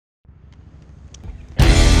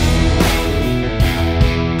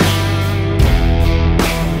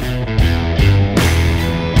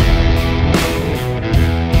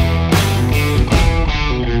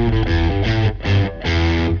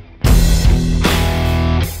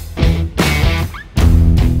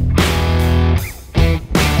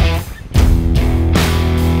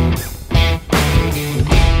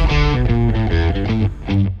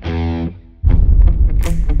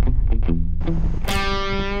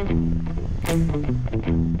Hello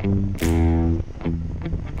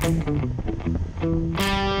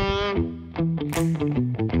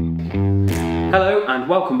and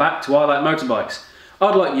welcome back to I Like Motorbikes.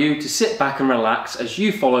 I'd like you to sit back and relax as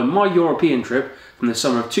you follow my European trip from the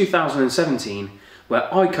summer of 2017,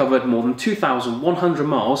 where I covered more than 2,100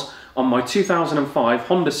 miles on my 2005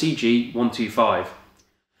 Honda CG125.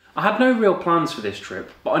 I had no real plans for this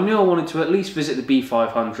trip, but I knew I wanted to at least visit the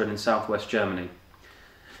B500 in southwest Germany.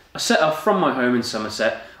 I set off from my home in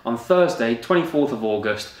Somerset on Thursday, 24th of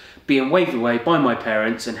August, being waved away by my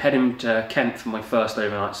parents and heading to Kent for my first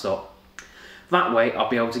overnight stop. That way I'll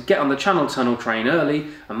be able to get on the Channel Tunnel train early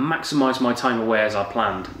and maximise my time away as I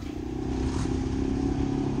planned.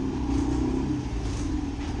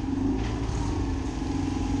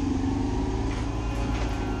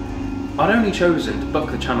 I'd only chosen to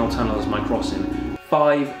book the Channel Tunnel as my crossing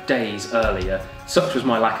 5 days earlier, such was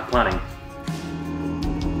my lack of planning.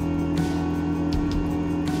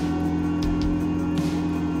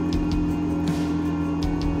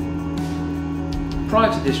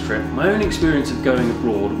 Prior to this trip, my own experience of going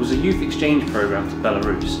abroad was a youth exchange programme to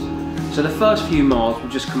Belarus, so the first few miles were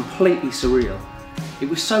just completely surreal. It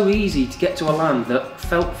was so easy to get to a land that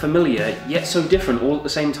felt familiar yet so different all at the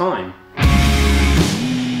same time.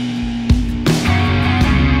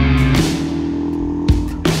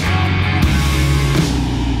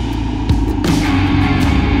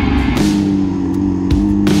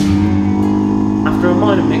 After a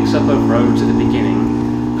minor mix-up of roads at the beginning,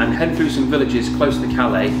 and head through some villages close to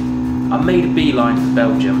Calais, I made a beeline for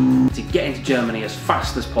Belgium to get into Germany as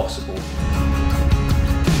fast as possible.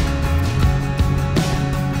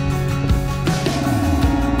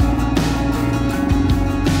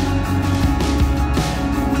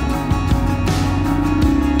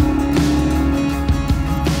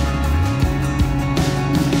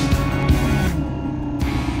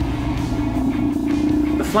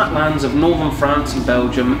 The flatlands of northern France and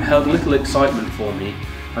Belgium held little excitement for me,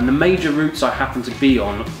 and the major routes I happened to be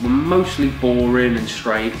on were mostly boring and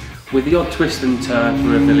straight, with the odd twist and turn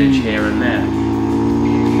through a village here and there.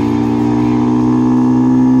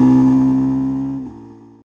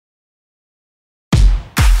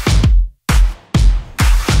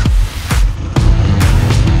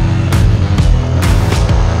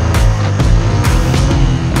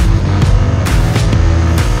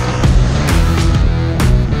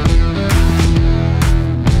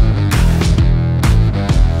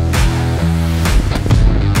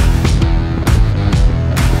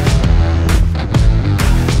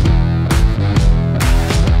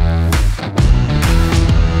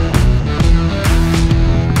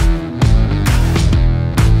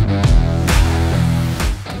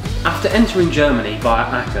 After entering Germany via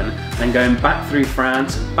Aachen and going back through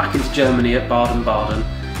France and back into Germany at Baden-Baden,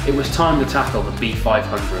 it was time to tackle the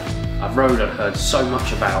B500, a road I'd heard so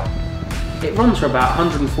much about. It runs for about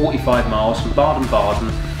 145 miles from Baden-Baden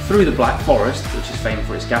through the Black Forest, which is famed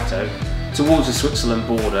for its gateau, towards the Switzerland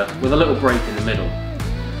border with a little break in the middle.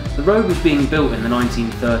 The road was being built in the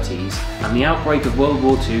 1930s and the outbreak of World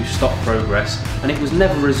War II stopped progress and it was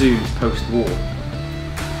never resumed post-war.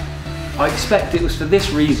 I expect it was for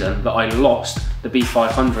this reason that I lost the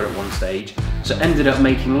B500 at one stage, so ended up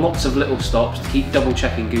making lots of little stops to keep double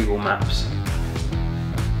checking Google Maps.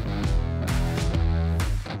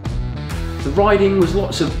 The riding was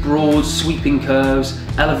lots of broad sweeping curves,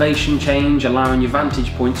 elevation change allowing your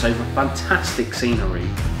vantage points over fantastic scenery.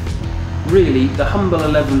 Really, the humble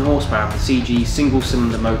 11 horsepower of the CG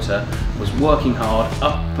single-cylinder motor was working hard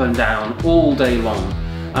up and down all day long,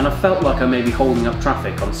 and I felt like I may be holding up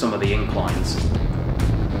traffic on some of the inclines.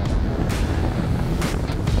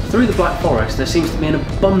 Through the Black Forest there seems to be an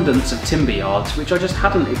abundance of timber yards which I just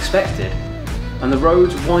hadn't expected, and the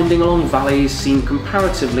roads winding along valleys seem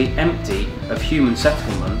comparatively empty of human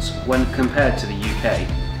settlements when compared to the UK.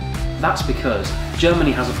 That's because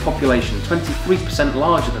Germany has a population 23%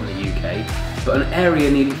 larger than the UK, but an area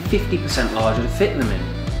nearly 50% larger to fit them in.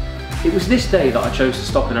 It was this day that I chose to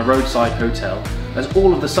stop in a roadside hotel, as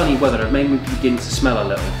all of the sunny weather had made me begin to smell a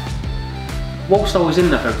little. Whilst I was in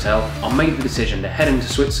the hotel, I made the decision to head into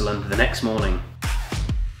Switzerland the next morning.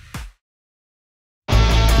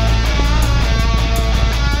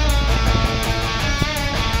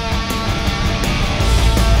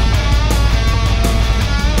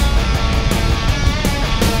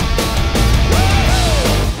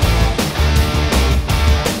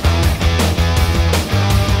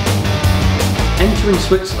 Entering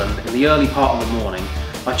Switzerland in the early part of the morning,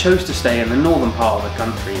 I chose to stay in the northern part of the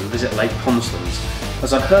country and visit Lake Constance,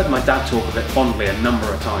 as I'd heard my dad talk of it fondly a number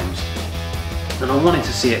of times, and I wanted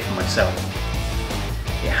to see it for myself.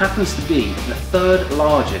 It happens to be the third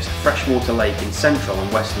largest freshwater lake in Central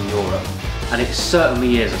and Western Europe, and it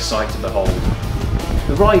certainly is a sight to behold.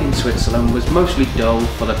 The ride in Switzerland was mostly dull,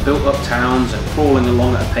 full of built-up towns and crawling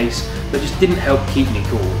along at a pace that just didn't help keep me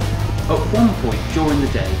cool. At one point during the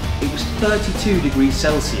day, it was 32 degrees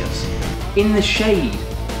Celsius, in the shade.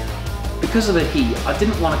 Because of the heat, I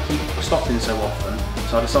didn't want to keep stopping so often,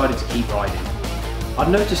 so I decided to keep riding. I'd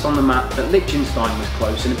noticed on the map that Liechtenstein was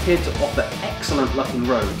close and appeared to offer excellent looking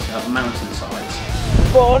roads up mountainsides.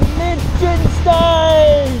 For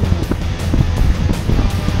Liechtenstein!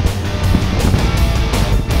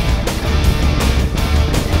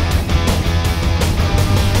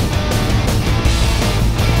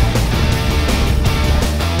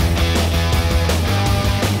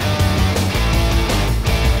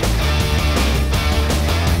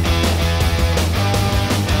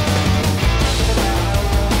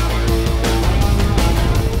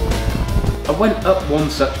 I went up one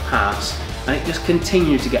such pass and it just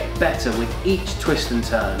continued to get better with each twist and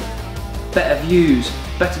turn. Better views,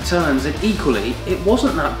 better turns, and equally, it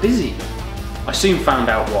wasn't that busy. I soon found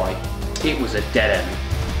out why. It was a dead end.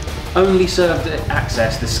 Only served to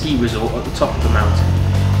access the ski resort at the top of the mountain.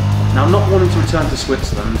 Now, not wanting to return to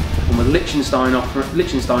Switzerland, and with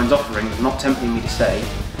Liechtenstein's offerings not tempting me to stay,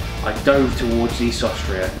 I dove towards East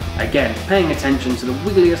Austria, again paying attention to the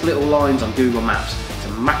wiggliest little lines on Google Maps to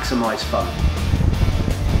maximise fun.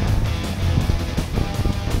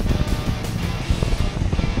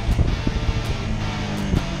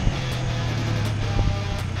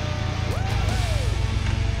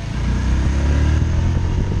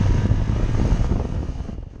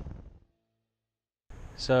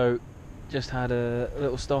 So, just had a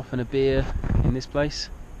little stop and a beer in this place.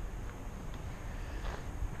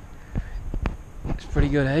 It's pretty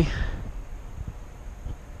good, eh?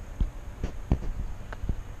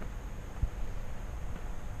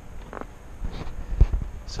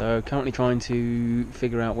 So, currently trying to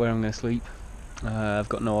figure out where I'm going to sleep. I've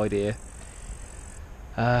got no idea.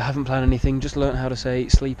 Haven't planned anything, just learnt how to say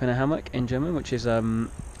sleep in a hammock in German, which is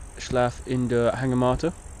Schlaf in der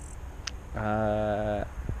Hängematte.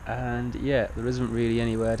 And yeah, there isn't really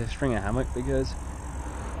anywhere to string a hammock because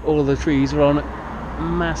all of the trees are on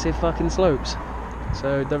massive fucking slopes.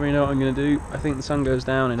 So don't really know what I'm going to do. I think the sun goes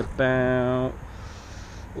down in about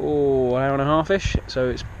an hour and a half-ish, so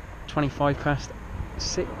it's 6:25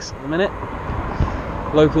 at the minute,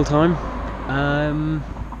 local time.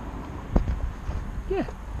 Yeah,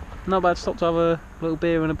 not bad stop to have a little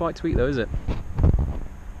beer and a bite to eat though, is it?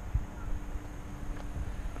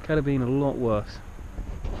 Could have been a lot worse.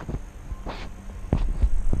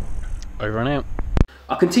 Over and out.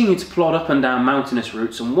 I continued to plod up and down mountainous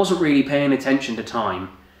routes and wasn't really paying attention to time.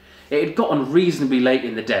 It had gotten reasonably late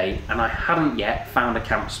in the day and I hadn't yet found a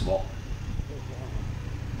camp spot.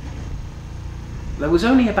 There was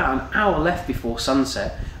only about an hour left before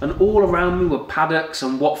sunset, and all around me were paddocks,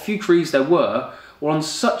 and what few trees there were on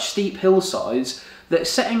such steep hillsides that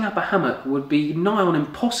setting up a hammock would be nigh on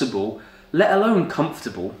impossible, let alone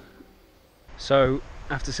comfortable. So,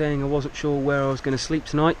 after saying I wasn't sure where I was going to sleep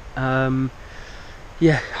tonight,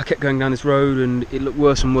 yeah, I kept going down this road and it looked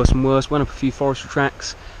worse and worse and worse. Went up a few forestry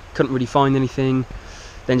tracks, couldn't really find anything,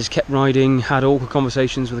 then just kept riding, had awkward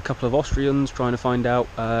conversations with a couple of Austrians trying to find out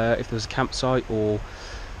if there was a campsite or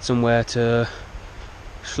somewhere to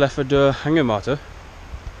Schlafen der Hängematte,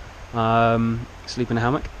 sleep in a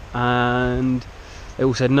hammock, and they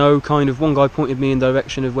all said no. Kind of one guy pointed me in the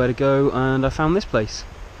direction of where to go and I found this place.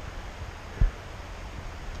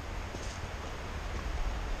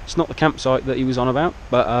 It's not the campsite that he was on about,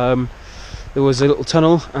 but there was a little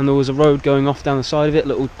tunnel and there was a road going off down the side of it, a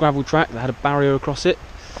little gravel track that had a barrier across it.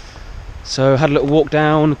 So I had a little walk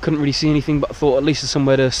down, couldn't really see anything, but I thought at least there's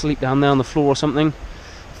somewhere to sleep down there on the floor or something.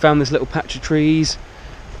 Found this little patch of trees,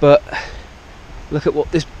 but look at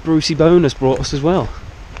what this Brucey Bone has brought us as well.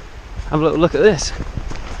 Have a little look at this.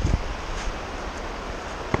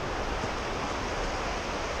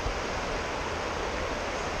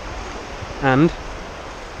 And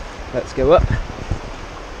let's go up.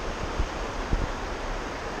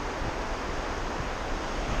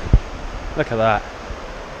 Look at that.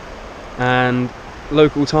 And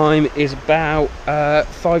local time is about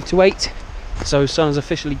 5 to 8. So sun has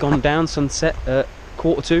officially gone down, sunset at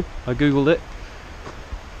 1:45. I googled it.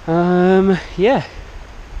 Yeah.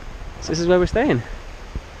 So this is where we're staying.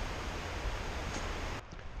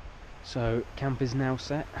 So camp is now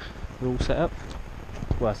set. We're all set up.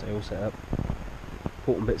 Well, I say all set up.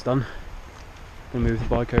 Important bit's done. Gonna move the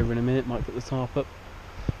bike over in a minute, might put the tarp up.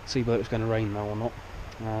 See whether it's going to rain now or not.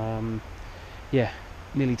 Yeah,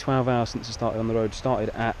 nearly 12 hours since I started on the road. Started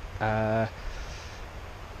at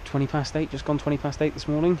 20 past 8, just gone 20 past 8 this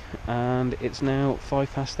morning, and it's now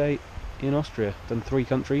 5 past 8 in Austria. Done 3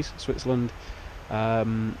 countries, Switzerland,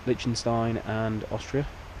 Liechtenstein and Austria.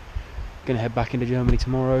 Gonna head back into Germany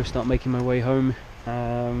tomorrow, start making my way home,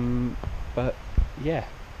 but yeah,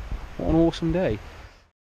 what an awesome day.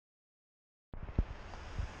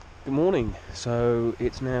 Good morning. So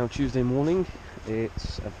it's now Tuesday morning.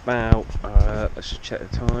 It's about, let's just check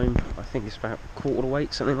the time, I think it's about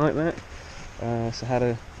 7:45, something like that. So had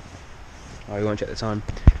a, oh, you won't check the time.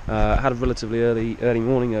 Had a relatively early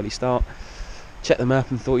morning, early start. Checked the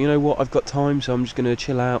map and thought, you know what, I've got time, so I'm just going to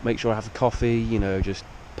chill out, make sure I have a coffee, you know, just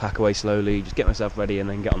pack away slowly, just get myself ready and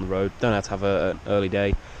then get on the road. Don't have to have an early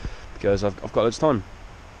day because I've got loads of time.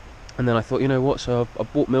 And then I thought, you know what, so I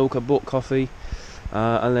bought milk, I bought coffee,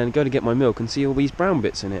 and then go to get my milk and see all these brown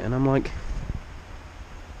bits in it, and I'm like,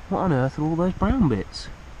 what on earth are all those brown bits?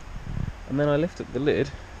 And then I lift up the lid.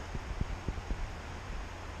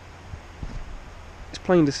 It's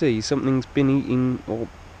plain to see something's been eating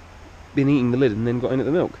the lid and then got into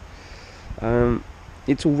the milk.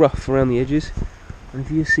 It's all rough around the edges, and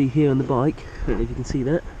if you see here on the bike, I don't know if you can see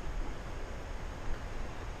that,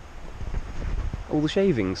 all the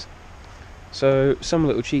shavings. So some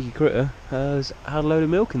little cheeky critter has had a load of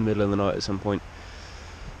milk in the middle of the night at some point.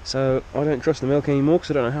 So I don't trust the milk anymore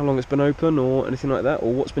because I don't know how long it's been open or anything like that,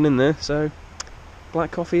 or what's been in there. So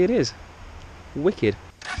black coffee it is. Wicked.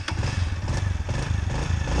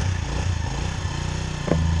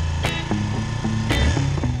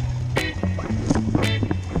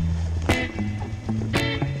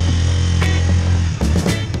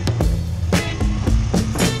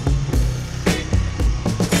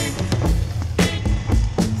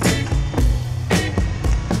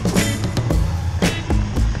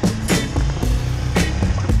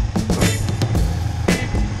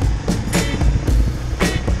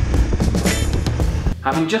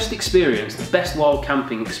 Having just experienced the best wild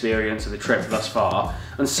camping experience of the trip thus far,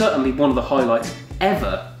 and certainly one of the highlights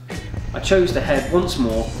ever, I chose to head once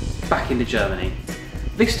more back into Germany.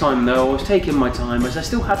 This time though I was taking my time as I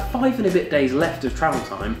still had 5 and a bit days left of travel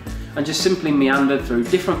time, and just simply meandered through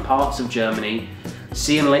different parts of Germany,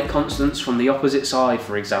 seeing Lake Constance from the opposite side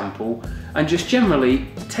for example, and just generally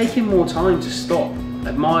taking more time to stop,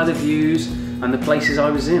 admire the views and the places I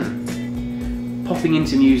was in. Popping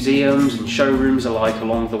into museums and showrooms alike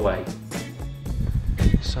along the way.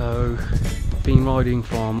 So, been riding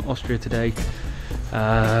from Austria today.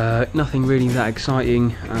 Nothing really that exciting.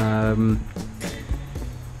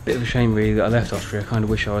 Bit of a shame really that I left Austria. I kind of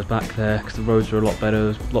wish I was back there because the roads were a lot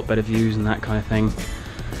better views and that kind of thing.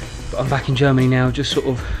 But I'm back in Germany now, just sort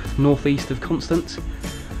of northeast of Constance,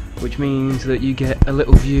 which means that you get a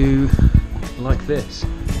little view like this.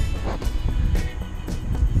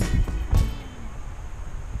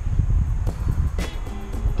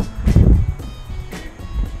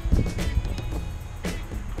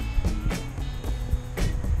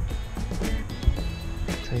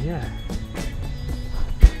 So yeah,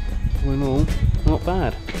 all in all, not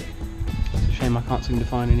bad. It's a shame I can't seem to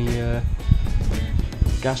find any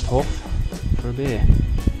Gasthof for a beer,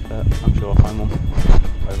 but I'm sure I'll find one.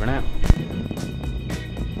 Over and out.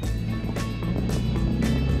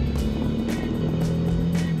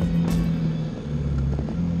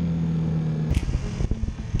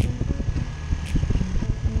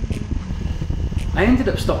 I ended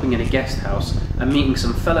up stopping in a guest house and meeting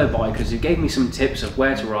some fellow bikers who gave me some tips of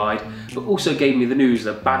where to ride, but also gave me the news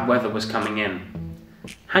that bad weather was coming in.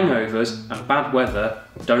 Hangovers and bad weather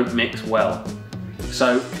don't mix well.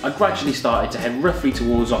 So I gradually started to head roughly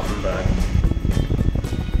towards Offenburg.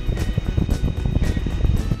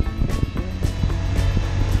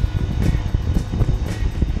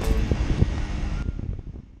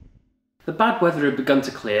 The bad weather had begun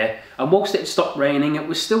to clear, and whilst it had stopped raining, it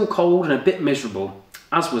was still cold and a bit miserable,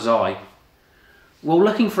 as was I. While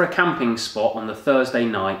looking for a camping spot on the Thursday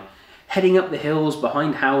night, heading up the hills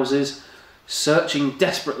behind houses, searching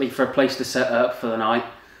desperately for a place to set up for the night,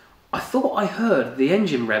 I thought I heard the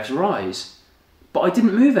engine revs rise, but I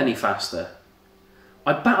didn't move any faster.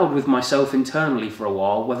 I battled with myself internally for a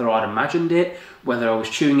while, whether I'd imagined it, whether I was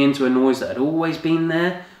tuning into a noise that had always been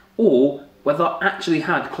there, or whether I actually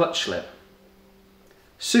had clutch slip.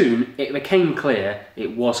 Soon it became clear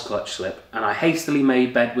it was clutch slip, and I hastily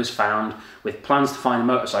made bed was found with plans to find a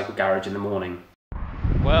motorcycle garage in the morning.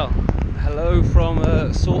 Well, hello from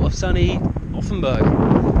a sort of sunny Offenburg.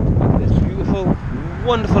 This beautiful,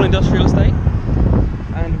 wonderful industrial estate.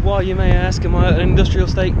 And why, you may ask, am I at an industrial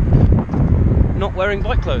estate not wearing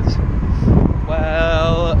bike clothes?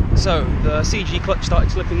 Well, so the CG clutch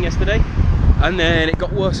started slipping yesterday, and then it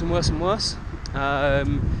got worse and worse and worse.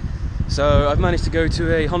 So I've managed to go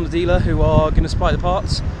to a Honda dealer who are going to supply the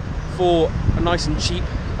parts for a nice and cheap,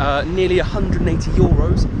 nearly 180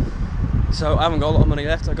 euros. So I haven't got a lot of money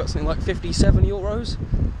left. I got something like 57 euros.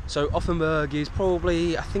 So Offenburg is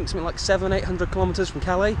probably, I think, something like 700-800 kilometers from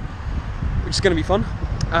Calais, which is going to be fun.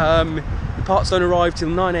 The parts don't arrive till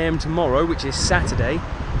 9 AM tomorrow, which is Saturday,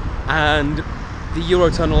 and the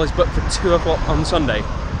Eurotunnel is booked for 2 o'clock on Sunday.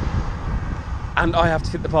 And I have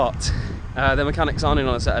to fit the parts. The mechanics aren't in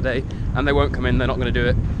on a Saturday, and they won't come in, they're not going to do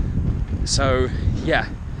it. So, yeah,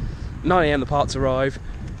 9 AM the parts arrive.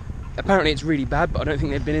 Apparently it's really bad, but I don't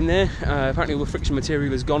think they've been in there. Apparently all the friction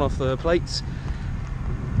material has gone off the plates.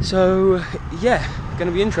 So, yeah, going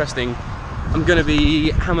to be interesting. I'm going to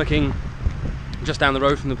be hammocking just down the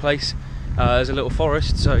road from the place. There's a little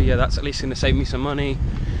forest, so yeah, that's at least going to save me some money.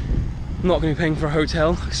 I'm not going to be paying for a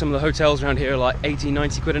hotel. Some of the hotels around here are like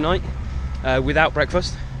 80-90 quid a night without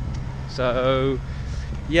breakfast. So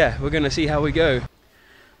yeah, we're going to see how we go.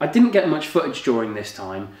 I didn't get much footage during this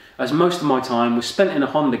time, as most of my time was spent in a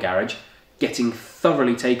Honda garage, getting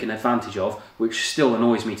thoroughly taken advantage of, which still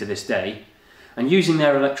annoys me to this day, and using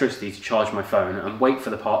their electricity to charge my phone and wait for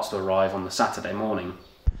the parts to arrive on the Saturday morning.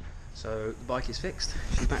 So the bike is fixed,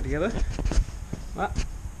 she's back together.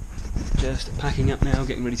 Just packing up now,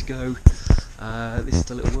 getting ready to go. This is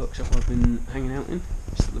the little workshop I've been hanging out in,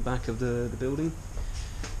 just at the back of the building.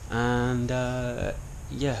 And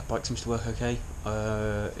yeah, bike seems to work okay.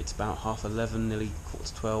 It's about 11:30, nearly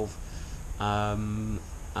 12:15,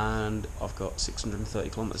 and I've got 630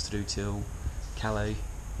 kilometres to do till Calais,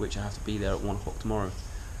 which I have to be there at 1 o'clock tomorrow.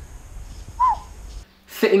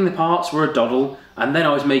 Fitting the parts were a doddle, and then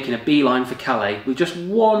I was making a beeline for Calais with just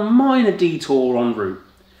one minor detour en route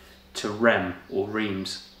to Rem, or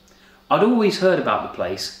Reims. I'd always heard about the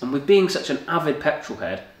place, and with being such an avid petrol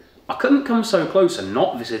head, I couldn't come so close and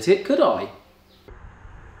not visit it, could I?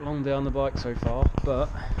 Long day on the bike so far, but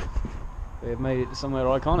we have made it to somewhere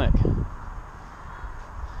iconic. Look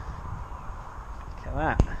at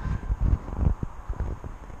that.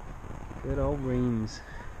 Good old Reims.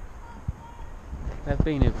 I've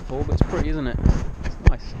been here before, but it's pretty, isn't it? It's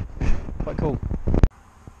nice. Quite cool.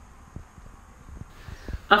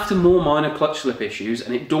 After more minor clutch slip issues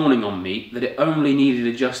and it dawning on me that it only needed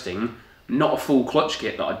adjusting, not a full clutch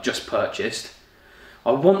kit that I'd just purchased,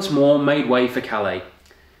 I once more made way for Calais.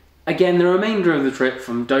 Again, the remainder of the trip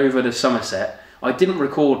from Dover to Somerset, I didn't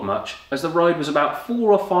record much, as the ride was about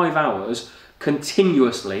 4 or 5 hours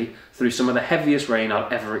continuously through some of the heaviest rain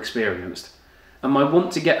I've ever experienced, and my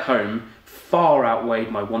want to get home far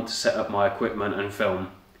outweighed my want to set up my equipment and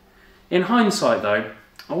film. In hindsight though,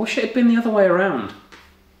 I wish it had been the other way around.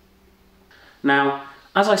 Now,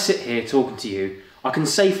 as I sit here talking to you, I can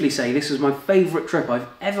safely say this was my favourite trip I've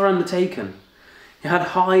ever undertaken. It had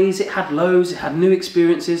highs, it had lows, it had new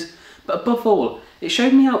experiences, but above all, it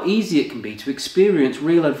showed me how easy it can be to experience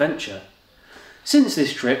real adventure. Since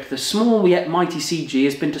this trip, the small yet mighty CG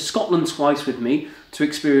has been to Scotland twice with me to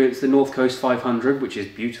experience the North Coast 500, which is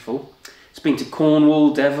beautiful. It's been to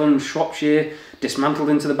Cornwall, Devon, Shropshire, dismantled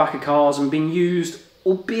into the back of cars and been used,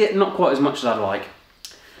 albeit not quite as much as I'd like.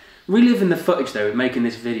 Reliving the footage though of making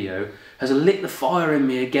this video has lit the fire in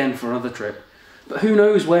me again for another trip, but who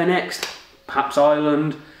knows where next? Perhaps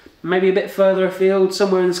Ireland, maybe a bit further afield,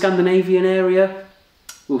 somewhere in the Scandinavian area?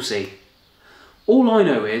 We'll see. All I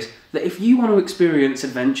know is that if you want to experience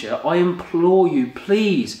adventure, I implore you,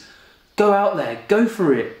 please, go out there, go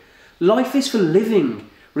for it. Life is for living,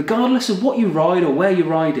 regardless of what you ride or where you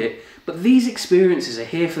ride it, but these experiences are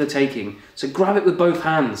here for the taking, so grab it with both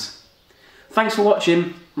hands. Thanks for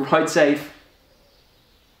watching, ride safe.